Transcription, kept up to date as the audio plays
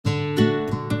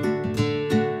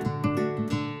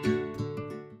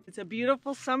a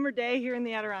beautiful summer day here in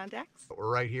the Adirondacks.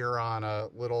 We're right here on a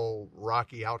little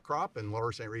rocky outcrop in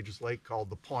Lower St. Regis Lake called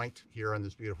The Point here on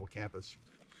this beautiful campus.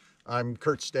 I'm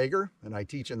Kurt Steger, and I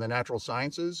teach in the natural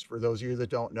sciences. For those of you that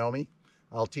don't know me,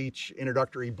 I'll teach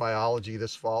introductory biology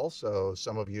this fall, so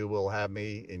some of you will have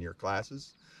me in your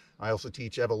classes. I also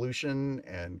teach evolution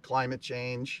and climate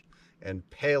change and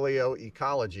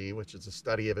paleoecology, which is the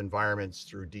study of environments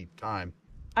through deep time.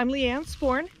 I'm Leanne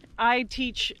Sporn. I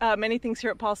teach many things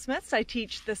here at Paul Smith's. I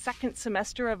teach the second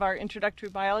semester of our introductory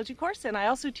biology course, and I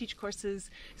also teach courses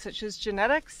such as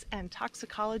genetics and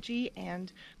toxicology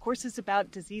and courses about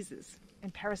diseases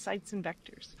and parasites and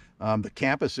vectors. The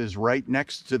campus is right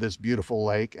next to this beautiful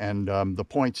lake, and the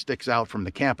point sticks out from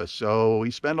the campus. So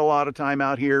we spend a lot of time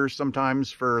out here, sometimes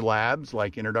for labs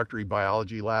like introductory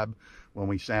biology lab when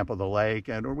we sample the lake,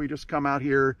 or we just come out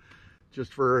here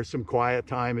just for some quiet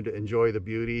time and to enjoy the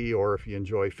beauty, or if you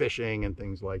enjoy fishing and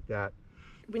things like that.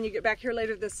 When you get back here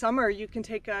later this summer, you can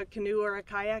take a canoe or a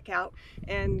kayak out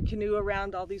and canoe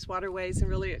around all these waterways and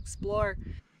really explore.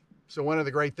 So one of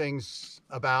the great things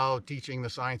about teaching the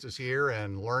sciences here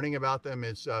and learning about them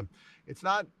is it's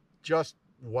not just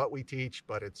what we teach,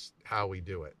 but it's how we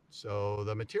do it. So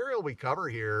the material we cover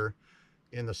here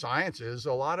in the sciences,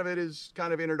 a lot of it is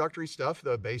kind of introductory stuff,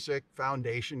 the basic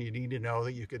foundation you need to know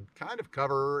that you could kind of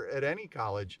cover at any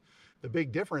college. The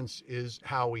big difference is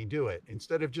how we do it.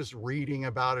 Instead of just reading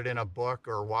about it in a book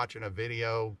or watching a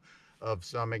video of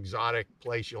some exotic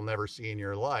place you'll never see in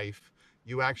your life,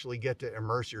 you actually get to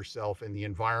immerse yourself in the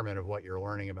environment of what you're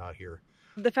learning about here.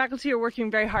 The faculty are working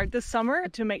very hard this summer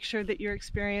to make sure that your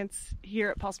experience here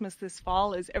at Paul Smith's this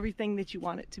fall is everything that you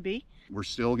want it to be. We're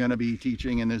still going to be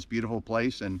teaching in this beautiful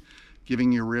place and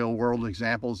giving you real world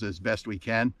examples as best we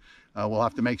can. We'll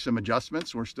have to make some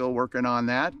adjustments. We're still working on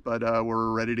that, but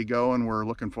we're ready to go, and we're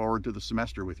looking forward to the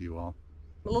semester with you all.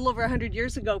 A little over 100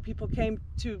 years ago, people came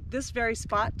to this very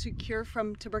spot to cure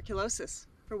from tuberculosis,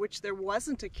 for which there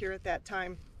wasn't a cure at that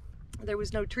time. There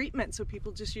was no treatment, so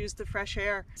people just used the fresh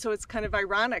air. So it's kind of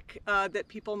ironic that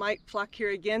people might flock here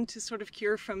again to sort of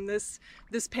cure from this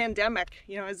pandemic,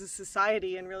 as a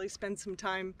society, and really spend some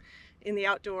time in the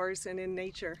outdoors and in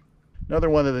nature. Another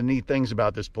one of the neat things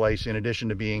about this place, in addition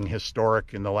to being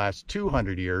historic in the last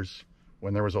 200 years,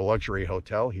 when there was a luxury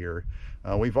hotel here,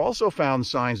 we've also found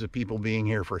signs of people being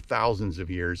here for thousands of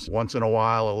years. Once in a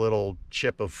while, a little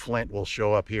chip of flint will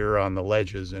show up here on the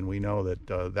ledges, and we know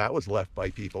that that was left by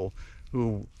people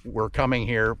who were coming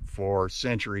here for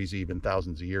centuries, even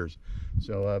thousands of years.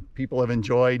 So people have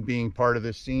enjoyed being part of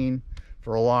this scene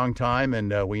for a long time,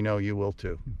 and we know you will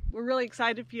too. We're really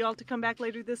excited for you all to come back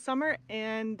later this summer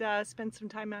and spend some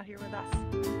time out here with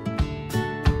us.